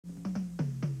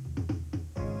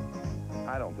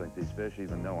I don't think these fish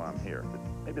even know I'm here, but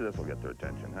maybe this will get their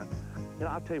attention, huh? You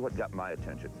know, I'll tell you what got my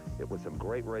attention. It was some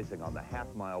great racing on the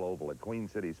half-mile oval at Queen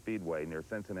City Speedway near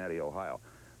Cincinnati, Ohio.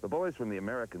 The boys from the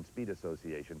American Speed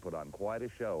Association put on quite a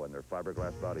show in their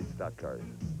fiberglass-bodied stock cars.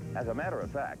 As a matter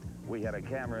of fact, we had a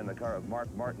camera in the car of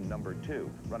Mark Martin, number 2,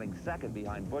 running second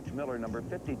behind Butch Miller, number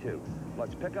 52.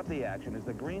 Let's pick up the action as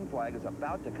the green flag is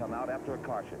about to come out after a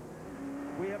caution.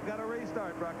 We have got a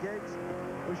restart, Brock Yates.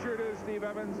 We sure do, Steve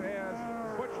Evans, as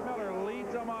Butch Miller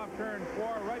leads them off turn 4.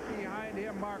 Right behind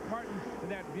him, Mark Martin in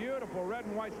that beautiful red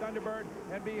and white Thunderbird.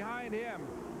 And behind him,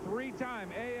 3-time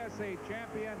ASA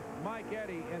champion Mike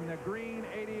Eddy in the green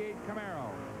 88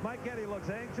 Camaro. Mike Eddy looks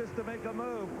anxious to make a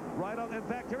move. Right on. In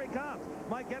fact, here he comes.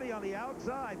 Mike Eddy on the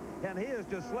outside, and he has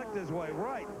just slicked his way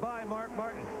right by Mark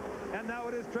Martin. And now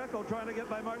it is Trickle trying to get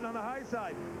by Martin on the high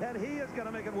side, and he is going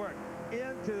to make it work.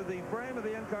 Into the frame of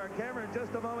the in-car camera in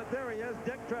just a moment. There he is.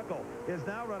 Dick Trickle is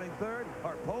now running third.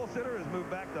 Our pole sitter has moved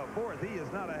back to fourth. He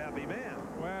is not a happy man.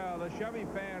 Well, the Chevy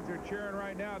fans are cheering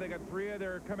right now. They got 3 of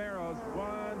their Camaros.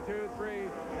 1, 2, 3.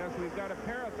 As we've got a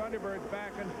pair of Thunderbirds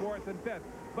back in 4th and 5th.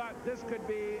 But this could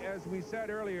be, as we said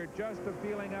earlier, just a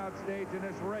feeling out stage in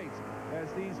this race,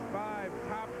 as these 5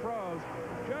 top pros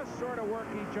just sort of work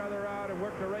each other out and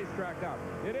work the racetrack out.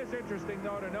 It is interesting,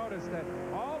 though, to notice that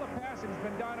all the passing's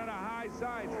been done on a high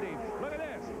side, Steve. Look at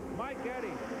this. Mike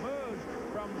Eddy moves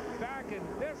from back in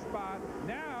this spot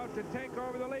now to take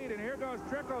over the lead. And here goes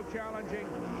Trickle challenging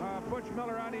Butch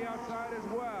Miller on the outside as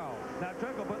well. Now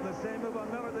Trickle putting the same move on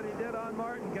Miller that he did on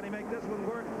Martin. Can he make this one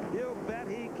work? You bet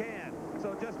he can.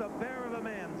 So just a bear of a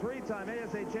man, 3-time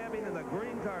ASA champion in the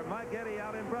green car. Mike Eddy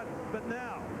out in front. But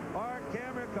now our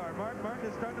camera car, Mark Martin,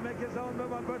 is starting to make his own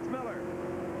move on Butch Miller.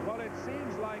 Well, it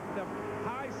seems like the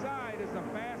high side is the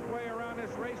fast way around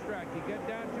this racetrack. You get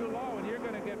down too low and you're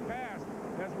going to get past,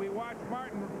 as we watch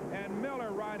Martin and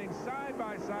Miller riding side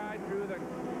by side through the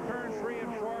turns 3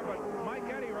 and 4. But Mike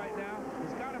Eddy right now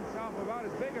has got himself about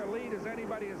as big a lead as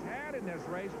anybody has had in this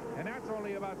race, and that's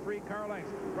only about 3 car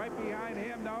lengths. Right behind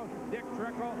him, though, Dick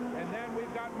Trickle, and then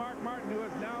we've got Mark Martin, who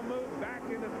has now moved back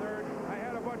into third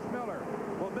ahead of Butch Miller.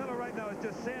 Well, Miller right now is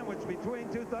just sandwiched between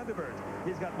 2 Thunderbirds.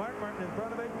 He's got Mark Martin in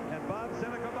front of him and Bob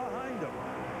Seneca behind him.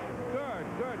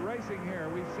 Good racing here.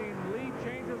 We've seen lead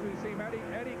changes. We've seen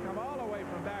Eddy come all the way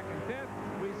from back in 5th.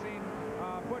 We've seen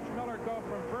Butch Miller go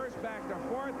from 1st back to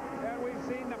 4th. And we've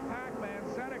seen the Pac-Man,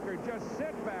 Seneca, just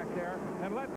sit back there and let